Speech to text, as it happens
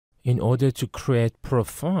In order to create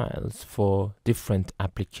profiles for different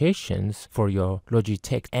applications for your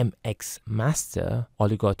Logitech MX Master,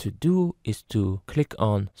 all you got to do is to click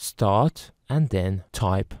on Start and then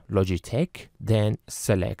type Logitech, then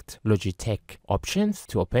select Logitech options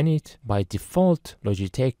to open it. By default,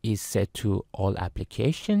 Logitech is set to all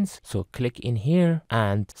applications. So click in here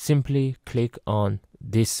and simply click on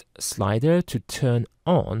this slider to turn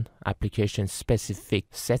on application specific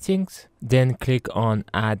settings. Then click on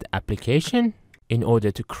Add Application. In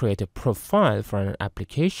order to create a profile for an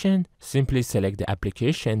application, simply select the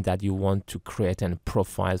application that you want to create a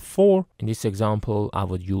profile for. In this example, I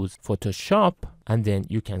would use Photoshop, and then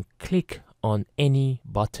you can click on any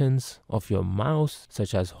buttons of your mouse,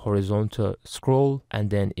 such as horizontal scroll, and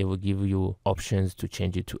then it will give you options to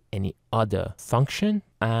change it to any other function.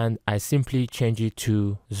 And I simply change it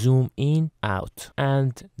to zoom in, out,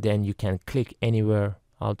 and then you can click anywhere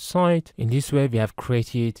outside. In this way, we have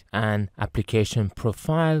created an application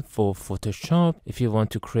profile for Photoshop. If you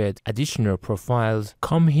want to create additional profiles,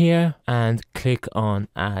 come here and click on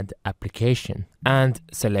Add Application and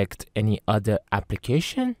select any other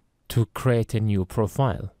application to create a new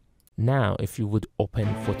profile. Now, if you would open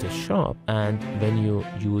Photoshop and when you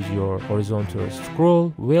use your horizontal scroll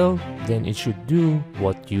wheel, then it should do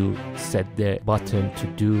what you set the button to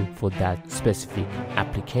do for that specific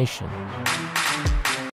application.